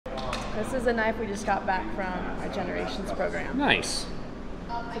This is a knife we just got back from our Generations program. Nice.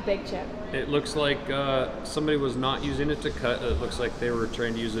 It's a big chip. It looks like somebody was not using it to cut. It looks like they were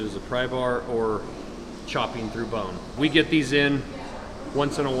trying to use it as a pry bar or chopping through bone. We get these in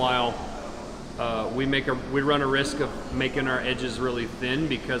once in a while. We run a risk of making our edges really thin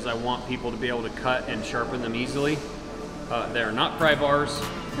because I want people to be able to cut and sharpen them easily. They're not pry bars,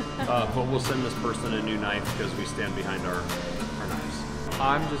 but we'll send this person a new knife because we stand behind our knives.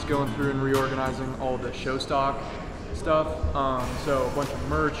 I'm just going through and reorganizing all the show stock stuff. So a bunch of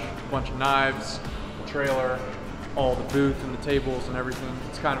merch, a bunch of knives, the trailer, all the booth and the tables and everything.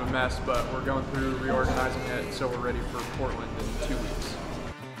 It's kind of a mess, but we're going through reorganizing it so we're ready for Portland in 2 weeks.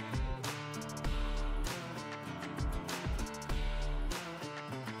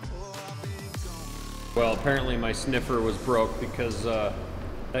 Well, apparently my sniffer was broke because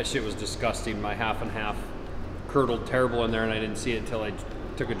that shit was disgusting. My half and half curdled terrible in there, and I didn't see it until I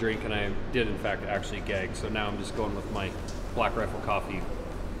took a drink, and I did in fact actually gag. So now I'm just going with my Black Rifle Coffee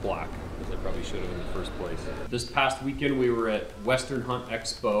Black, as I probably should have in the first place. This past weekend we were at Western Hunt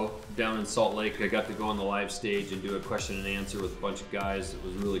Expo down in Salt Lake. I got to go on the live stage and do a question and answer with a bunch of guys. It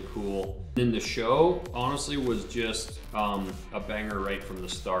was really cool. And the show honestly was just a banger right from the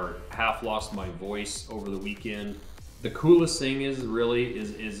start. Half lost my voice over the weekend. The coolest thing is really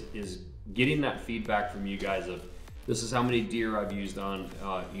is getting that feedback from you guys of this is how many deer I've used on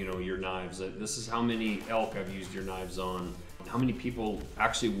your knives. This is how many elk I've used your knives on. How many people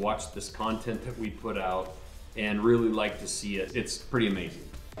actually watch this content that we put out and really like to see it. It's pretty amazing.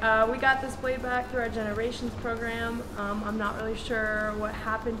 We got this blade back through our Generations program. I'm not really sure what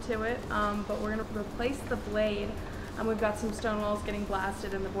happened to it, but we're gonna replace the blade. We've got some stone walls getting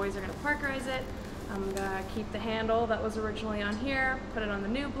blasted and the boys are gonna parkerize it. I'm gonna keep the handle that was originally on here, put it on the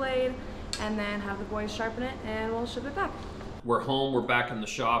new blade, and then have the boys sharpen it and we'll ship it back. We're home, we're back in the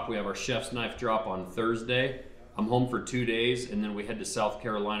shop. We have our chef's knife drop on Thursday. I'm home for 2 days, and then we head to South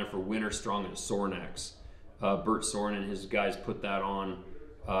Carolina for Winter Strong at Sornex. Bert Soren and his guys put that on.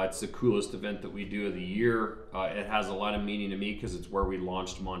 It's the coolest event that we do of the year. It has a lot of meaning to me because it's where we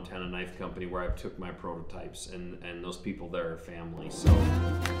launched Montana Knife Company, where I took my prototypes, and those people there are family.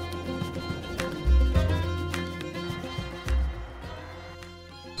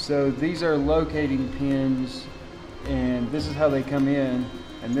 So these are locating pins, and this is how they come in.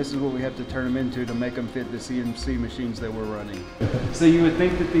 And this is what we have to turn them into to make them fit the CNC machines that we're running. So you would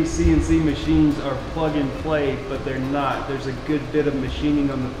think that these CNC machines are plug and play, but they're not. There's a good bit of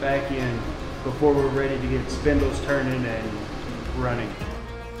machining on the back end before we're ready to get spindles turning and running.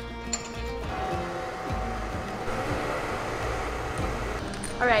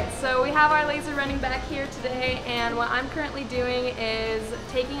 All right, so we have our laser running back here today, and what I'm currently doing is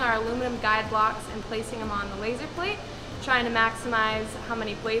taking our aluminum guide blocks and placing them on the laser plate, trying to maximize how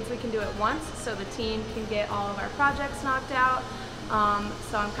many blades we can do at once so the team can get all of our projects knocked out.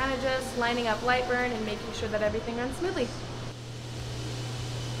 So I'm kind of just lining up light burn and making sure that everything runs smoothly.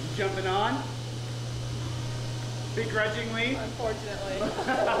 Jumping on? Begrudgingly? Unfortunately.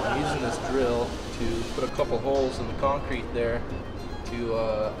 I'm using this drill to put a couple holes in the concrete there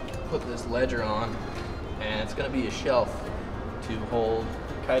to put this ledger on, and it's going to be a shelf to hold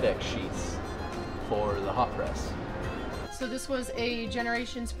Kydex sheets for the hot press. So this was a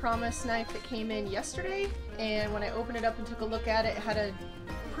Generations Promise knife that came in yesterday, and when I opened it up and took a look at it, it had a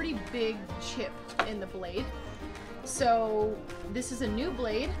pretty big chip in the blade. So this is a new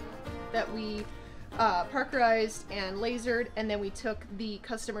blade that we parkerized and lasered, and then we took the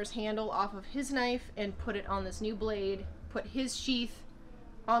customer's handle off of his knife and put it on this new blade, put his sheath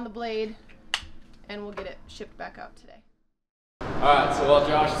on the blade, and we'll get it shipped back out today. Alright, so while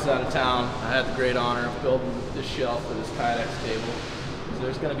Josh is out of town, I had the great honor of building this shelf for this Kydex table. So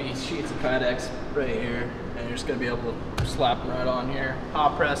there's going to be sheets of Kydex right here, and you're just going to be able to slap them right on here,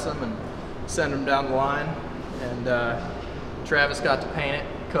 hot press them, and send them down the line. And Travis got to paint it,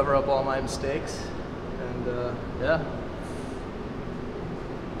 cover up all my mistakes, and yeah.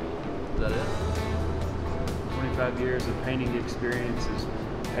 Is that it? 25 years of painting experience has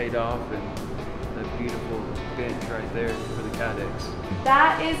paid off, and a beautiful bench right there for the Kydex.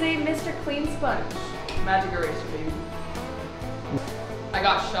 That is a Mr. Clean sponge. Magic eraser, baby. I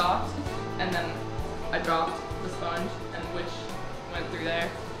got shocked, and then I dropped the sponge, and which went through there,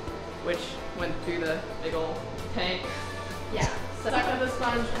 which went through the big old tank. Yeah, so stuck with the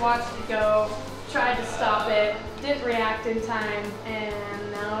sponge, watched it go, tried to stop it, didn't react in time,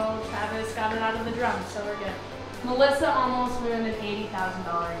 and now Travis got it out of the drum, so we're good. Melissa almost ruined an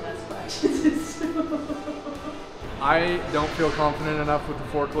 $80,000 best collections. I don't feel confident enough with the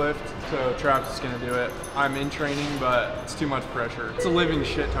forklift, so Travis is gonna do it. I'm in training, but it's too much pressure. It's a living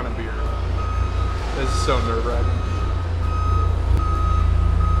shit ton of beer. This is so nerve-wracking.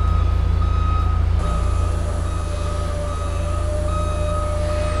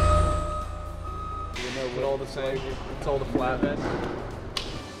 It's all the same. It's all the flatbed.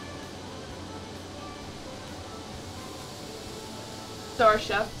 So our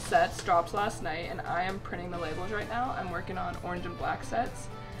chef sets dropped last night, and I am printing the labels right now. I'm working on orange and black sets.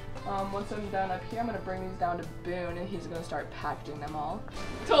 Once I'm done up here, I'm gonna bring these down to Boone, and he's gonna start packaging them all.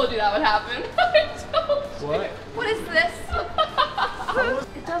 Told you that would happen. I told you. What? What is this?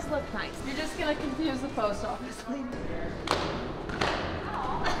 It does look nice. You're just gonna confuse the post office.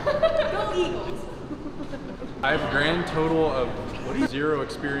 Go Eagles. I have a grand total of 0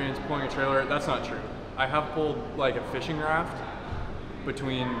 experience pulling a trailer. That's not true. I have pulled like a fishing raft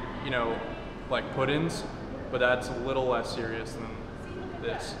between, you know, like put-ins, but that's a little less serious than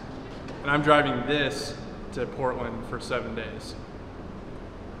this. And I'm driving this to Portland for 7 days.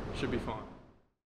 Should be fun.